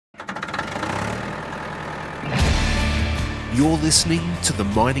You're listening to the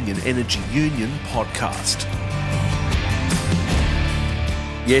Mining and Energy Union podcast.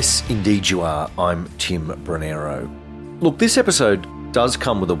 Yes, indeed you are. I'm Tim Brunero. Look, this episode does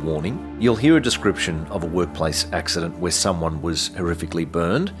come with a warning. You'll hear a description of a workplace accident where someone was horrifically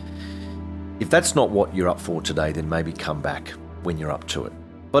burned. If that's not what you're up for today, then maybe come back when you're up to it.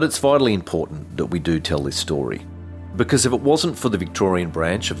 But it's vitally important that we do tell this story. Because if it wasn't for the Victorian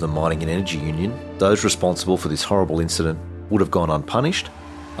Branch of the Mining and Energy Union, those responsible for this horrible incident would have gone unpunished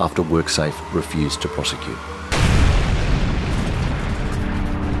after WorkSafe refused to prosecute.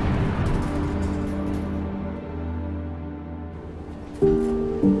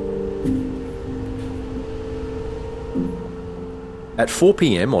 At 4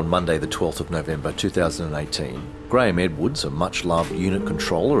 p.m. on Monday the 12th of November 2018, Graeme Edwards, a much-loved unit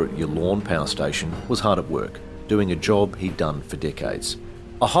controller at your Lawn Power Station, was hard at work, doing a job he'd done for decades.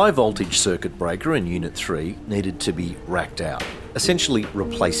 A high-voltage circuit breaker in Unit 3 needed to be racked out, essentially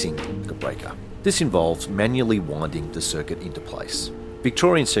replacing the breaker. This involves manually winding the circuit into place.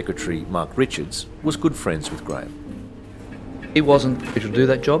 Victorian Secretary Mark Richards was good friends with Graeme. He wasn't able to do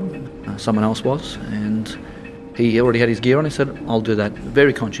that job, someone else was, and he already had his gear on. He said, I'll do that.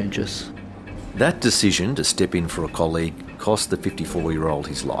 Very conscientious. That decision to step in for a colleague cost the 54-year-old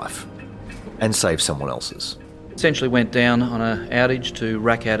his life and saved someone else's. Essentially went down on an outage to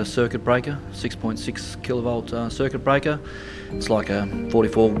rack out a circuit breaker, 6.6 kilovolt circuit breaker. It's like a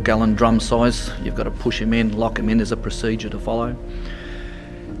 44-gallon drum size. You've got to push him in, lock him in. There's a procedure to follow.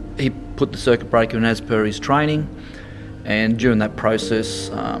 He put the circuit breaker in as per his training, and during that process,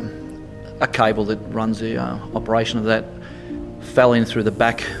 a cable that runs the operation of that fell in through the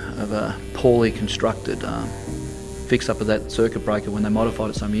back of a poorly constructed fix-up of that circuit breaker when they modified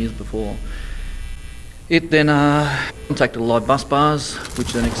it some years before. It then contacted live bus bars,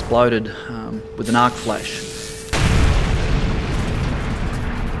 which then exploded with an arc flash.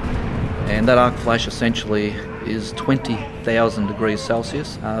 And that arc flash essentially is 20,000 degrees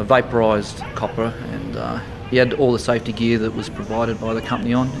Celsius, vaporised copper, and he had all the safety gear that was provided by the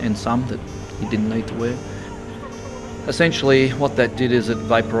company on, and some that he didn't need to wear. Essentially what that did is it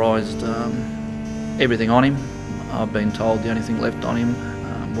vaporised everything on him. I've been told the only thing left on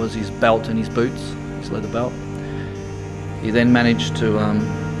him was his belt and his boots, his leather belt. He then managed to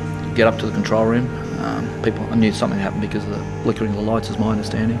get up to the control room. I knew something happened because of the flickering of the lights, is my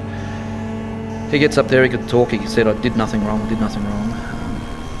understanding. He gets up there, he could talk, he said, I did nothing wrong.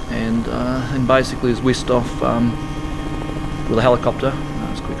 And basically was whisked off with a helicopter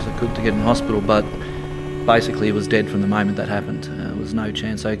as quick as I could to get in hospital, but basically he was dead from the moment that happened. There was no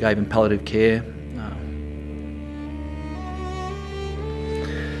chance. They gave him palliative care.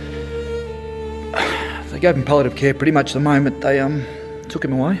 They gave him palliative care pretty much the moment they took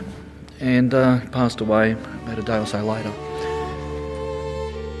him away, and passed away about a day or so later.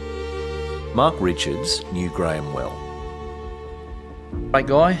 Mark Richards knew Graeme well. Great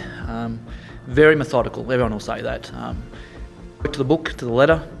guy, very methodical, everyone will say that. To the book, to the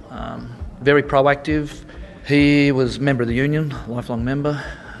letter, very proactive. He was a member of the union, lifelong member.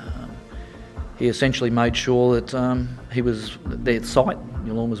 He essentially made sure that he was there at site.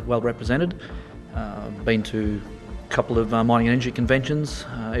 Your lawn was well represented. Been to a couple of mining and energy conventions.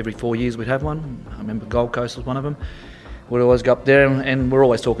 Every 4 years we'd have one. I remember Gold Coast was one of them. We'd always go up there and we're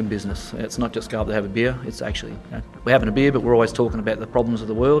always talking business. It's not just go up to have a beer. It's actually, we're having a beer, but we're always talking about the problems of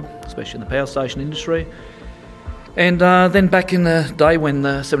the world, especially in the power station industry. And then back in the day when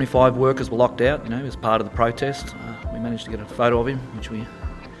the 75 workers were locked out, as part of the protest, we managed to get a photo of him, which we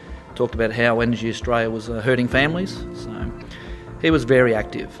talked about how Energy Australia was hurting families. So he was very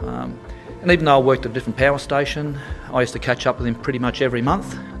active. And even though I worked at a different power station, I used to catch up with him pretty much every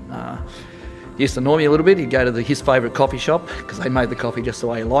month. He used to annoy me a little bit. He'd go to his favourite coffee shop because they made the coffee just the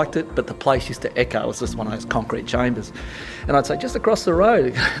way he liked it, but the place used to echo. It was just one of those concrete chambers. And I'd say, just across the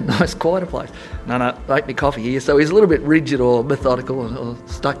road, nice, quieter place. No, make me coffee here. So he's a little bit rigid or methodical or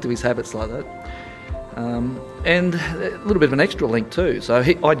stuck to his habits like that. And a little bit of an extra link too. So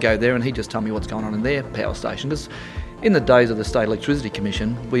I'd go there and he'd just tell me what's going on in their power station. Because in the days of the State Electricity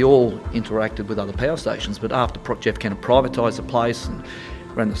Commission, we all interacted with other power stations, but after Jeff Kennett privatised the place and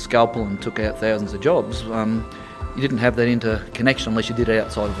ran the scalpel and took out thousands of jobs, you didn't have that interconnection unless you did it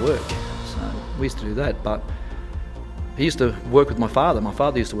outside of work. So we used to do that, but he used to work with my father. My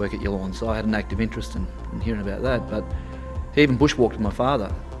father used to work at Yallourn, so I had an active interest in hearing about that. But he even bushwalked with my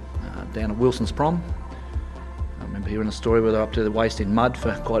father down at Wilson's Prom. I remember hearing a story where they were up to the waist in mud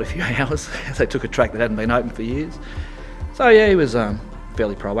for quite a few hours. They took a track that hadn't been open for years. So yeah, he was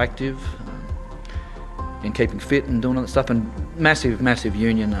fairly proactive in keeping fit and doing all that stuff, and massive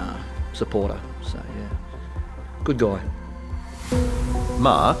union supporter. So yeah, good guy.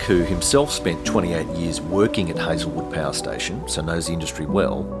 Mark, who himself spent 28 years working at Hazelwood Power Station, so knows the industry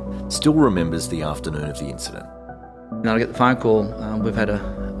well, still remembers the afternoon of the incident. And I get the phone call, we've had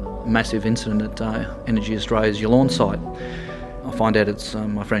a massive incident at Energy Australia's Yallourn site. I find out it's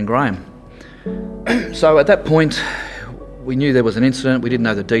my friend Graeme. So at that point, we knew there was an incident, we didn't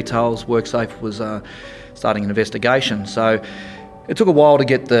know the details. WorkSafe was starting an investigation, so it took a while to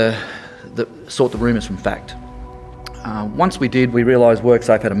get sort the rumours from fact. Once we did, we realised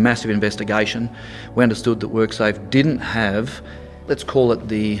WorkSafe had a massive investigation. We understood that WorkSafe didn't have, let's call it,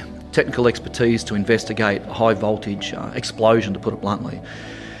 the technical expertise to investigate a high voltage explosion, to put it bluntly.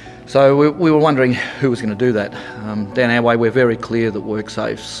 So we were wondering who was going to do that. Down our way, we're very clear that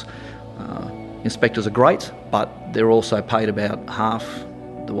WorkSafe's inspectors are great, but they're also paid about half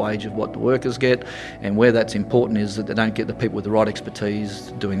the wage of what the workers get, and where that's important is that they don't get the people with the right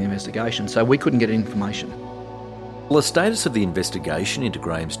expertise doing the investigation. So we couldn't get information. While the status of the investigation into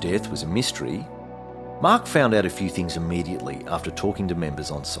Graeme's death was a mystery, Mark found out a few things immediately after talking to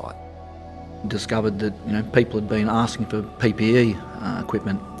members on site. Discovered that people had been asking for PPE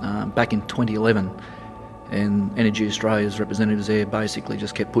equipment back in 2011, and Energy Australia's representatives there basically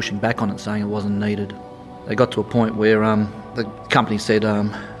just kept pushing back on it, saying it wasn't needed. They got to a point where the company said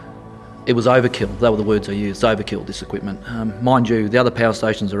it was overkill. They were the words they used, overkill, this equipment. Mind you, the other power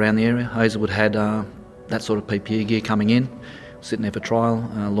stations around the area, Hazelwood had that sort of PPE gear coming in, sitting there for trial.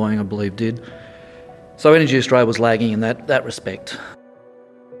 Loyang, I believe, did. So Energy Australia was lagging in that respect.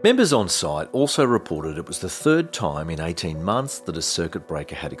 Members on site also reported it was the third time in 18 months that a circuit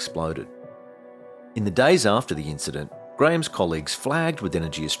breaker had exploded. In the days after the incident, Graeme's colleagues flagged with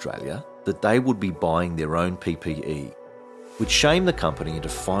Energy Australia that they would be buying their own PPE, which shamed the company into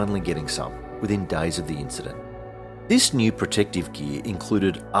finally getting some within days of the incident. This new protective gear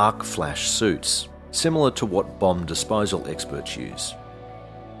included arc flash suits, similar to what bomb disposal experts use.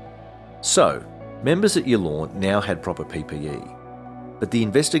 So, members at Yallourn now had proper PPE, but the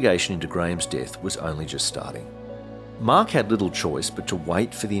investigation into Graeme's death was only just starting. Mark had little choice but to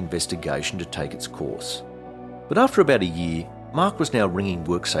wait for the investigation to take its course. But after about a year, Mark was now ringing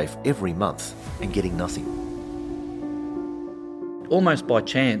WorkSafe every month and getting nothing. Almost by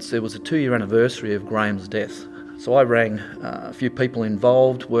chance, there was a 2-year anniversary of Graeme's death. So I rang a few people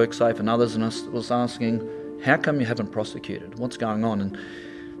involved, WorkSafe and others, and I was asking, how come you haven't prosecuted? What's going on? And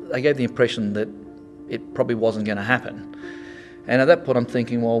they gave the impression that it probably wasn't going to happen. And at that point I'm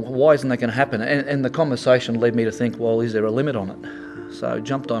thinking, well, why isn't that going to happen? And the conversation led me to think, well, is there a limit on it? So I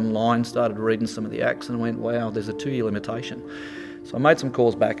jumped online, started reading some of the acts and went, wow, there's a 2-year limitation. So I made some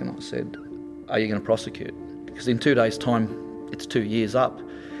calls back and I said, are you going to prosecute? Because in 2 days' time, it's 2 years up.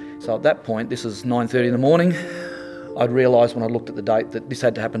 So at that point, this is 9:30 in the morning, I'd realised when I looked at the date that this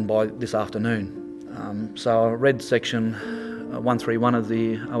had to happen by this afternoon. So I read section 131 of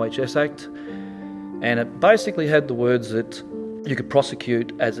the OHS Act, and it basically had the words that you could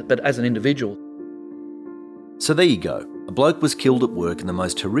prosecute but as an individual. So there you go. A bloke was killed at work in the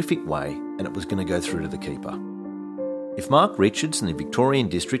most horrific way, and it was going to go through to the keeper. If Mark Richards and the Victorian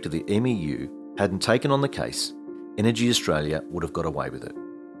District of the MEU hadn't taken on the case, Energy Australia would have got away with it.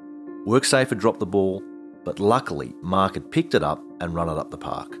 WorkSafe had dropped the ball, but luckily Mark had picked it up and run it up the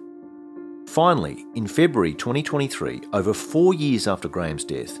park. Finally, in February 2023, over 4 years after Graeme's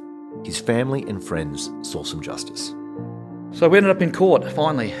death, his family and friends saw some justice. So we ended up in court,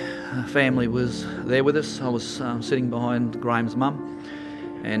 finally. Family was there with us. I was sitting behind Graeme's mum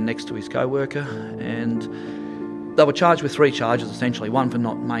and next to his co-worker, and they were charged with 3 charges essentially. One for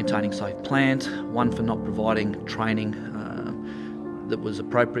not maintaining safe plant, one for not providing training that was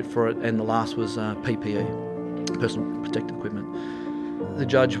appropriate for it, and the last was PPE, personal protective equipment. The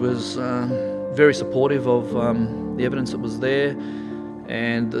judge was very supportive of the evidence that was there,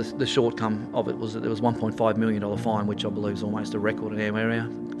 and the shortcome of it was that there was $1.5 million fine, which I believe is almost a record in our area.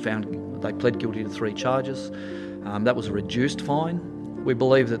 They pled guilty to 3 charges. That was a reduced fine. We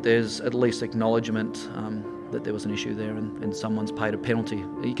believe that there's at least acknowledgement that there was an issue there and someone's paid a penalty.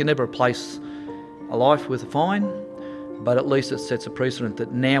 You can never replace a life with a fine, but at least it sets a precedent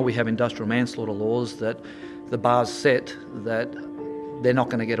that now we have industrial manslaughter laws that the bar's set that they're not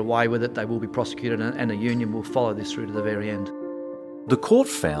going to get away with it, they will be prosecuted, and the union will follow this through to the very end. The court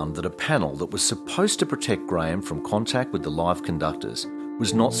found that a panel that was supposed to protect Graeme from contact with the live conductors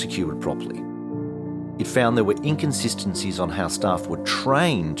was not secured properly. It found there were inconsistencies on how staff were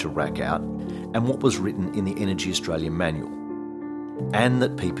trained to rack out and what was written in the Energy Australia manual, and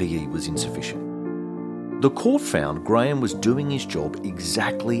that PPE was insufficient. The court found Graeme was doing his job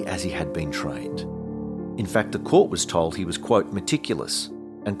exactly as he had been trained. In fact, the court was told he was, quote, meticulous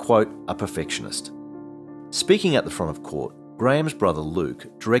and, quote, a perfectionist. Speaking at the front of court, Graeme's brother Luke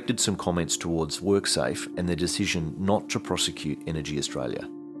directed some comments towards WorkSafe and their decision not to prosecute Energy Australia.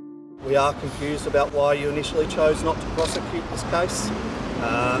 We are confused about why you initially chose not to prosecute this case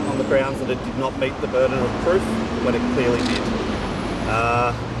on the grounds that it did not meet the burden of proof when it clearly did.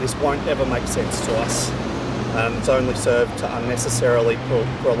 This won't ever make sense to us, and it's only served to unnecessarily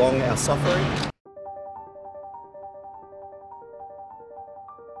prolong our suffering.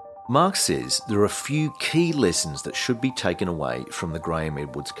 Mark says there are a few key lessons that should be taken away from the Graeme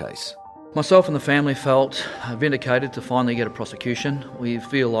Edwards case. Myself and the family felt vindicated to finally get a prosecution. We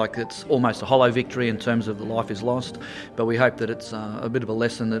feel like it's almost a hollow victory in terms of the life is lost, but we hope that it's a bit of a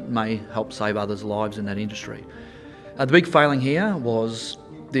lesson that may help save others' lives in that industry. The big failing here was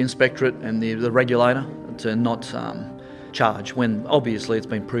the inspectorate and the regulator to not charge when obviously it's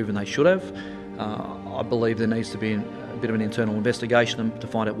been proven they should have. I believe there needs to be a bit of an internal investigation to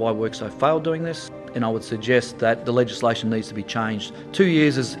find out why WorkSafe failed doing this, and I would suggest that the legislation needs to be changed. 2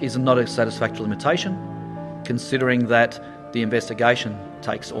 years is not a satisfactory limitation, considering that the investigation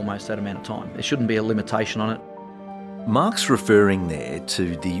takes almost that amount of time. There shouldn't be a limitation on it. Mark's referring there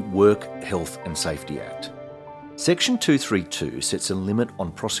to the Work, Health and Safety Act. Section 232 sets a limit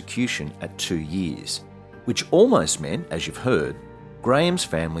on prosecution at 2 years, which almost meant, as you've heard, Graeme's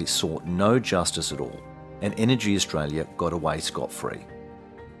family sought no justice at all, and Energy Australia got away scot-free.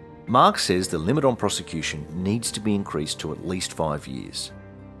 Mark says the limit on prosecution needs to be increased to at least 5 years.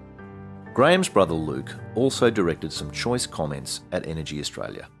 Graeme's brother Luke also directed some choice comments at Energy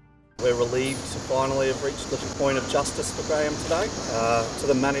Australia. We're relieved to finally have reached the point of justice for Graeme today. To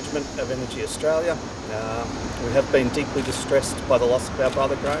the management of Energy Australia, we have been deeply distressed by the loss of our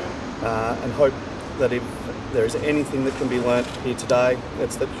brother Graeme, and hope that if there is anything that can be learnt here today,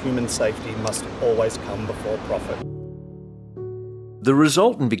 it's that human safety must always come before profit. The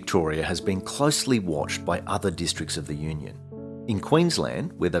result in Victoria has been closely watched by other districts of the Union. In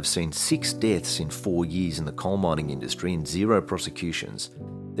Queensland, where they've seen 6 deaths in 4 years in the coal mining industry and 0 prosecutions,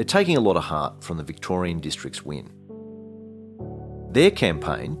 they're taking a lot of heart from the Victorian district's win. Their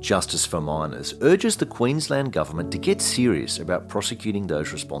campaign, Justice for Miners, urges the Queensland Government to get serious about prosecuting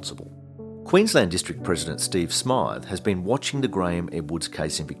those responsible. Queensland District President Steve Smythe has been watching the Graeme Edwards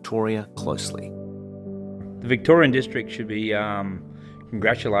case in Victoria closely. The Victorian District should be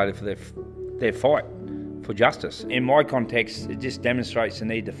congratulated for their fight for justice. In my context, it just demonstrates the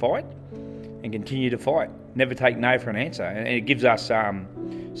need to fight and continue to fight. Never take no for an answer. And it gives us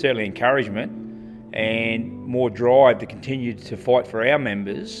certainly encouragement and more drive to continue to fight for our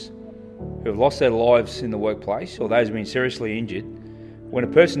members who have lost their lives in the workplace or those who have been seriously injured. When a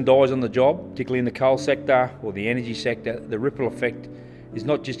person dies on the job, particularly in the coal sector or the energy sector, the ripple effect is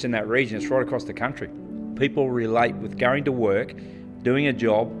not just in that region, it's right across the country. People relate with going to work, doing a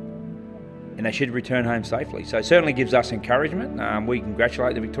job, and they should return home safely. So it certainly gives us encouragement. We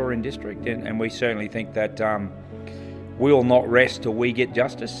congratulate the Victorian District, and we certainly think that we will not rest till we get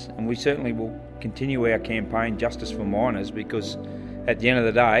justice, and we certainly will continue our campaign, Justice for Miners, because at the end of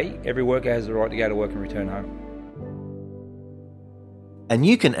the day, every worker has the right to go to work and return home. And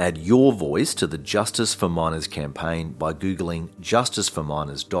you can add your voice to the Justice for Miners campaign by Googling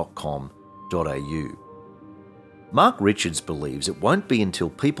justiceforminers.com.au. Mark Richards believes it won't be until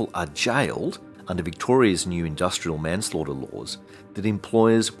people are jailed under Victoria's new industrial manslaughter laws that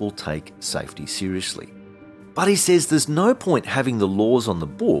employers will take safety seriously. But he says there's no point having the laws on the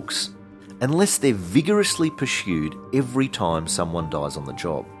books unless they're vigorously pursued every time someone dies on the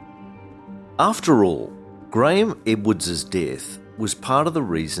job. After all, Graeme Edwards' death was part of the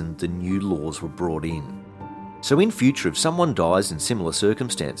reason the new laws were brought in. So in future, if someone dies in similar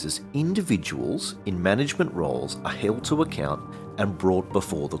circumstances, individuals in management roles are held to account and brought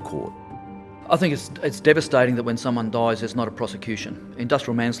before the court. I think it's devastating that when someone dies, there's not a prosecution.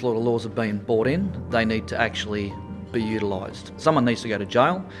 Industrial manslaughter laws have been brought in. They need to actually be utilised. Someone needs to go to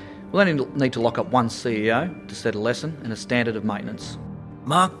jail. We'll only need to lock up one CEO to set a lesson and a standard of maintenance.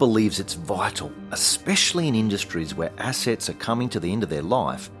 Mark believes it's vital, especially in industries where assets are coming to the end of their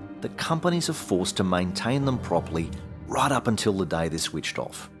life, that companies are forced to maintain them properly right up until the day they're switched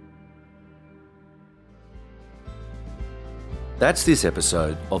off. That's this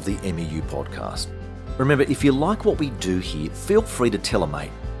episode of the MEU podcast. Remember, if you like what we do here, feel free to tell a mate.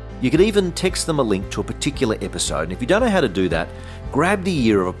 You could even text them a link to a particular episode, and if you don't know how to do that, grab the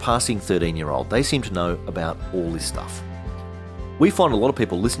ear of a passing 13-year-old. They seem to know about all this stuff. We find a lot of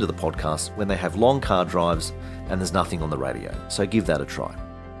people listen to the podcast when they have long car drives and there's nothing on the radio, so give that a try.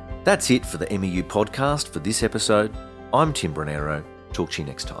 That's it for the MEU podcast for this episode. I'm Tim Branero. Talk to you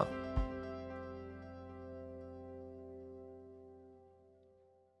next time.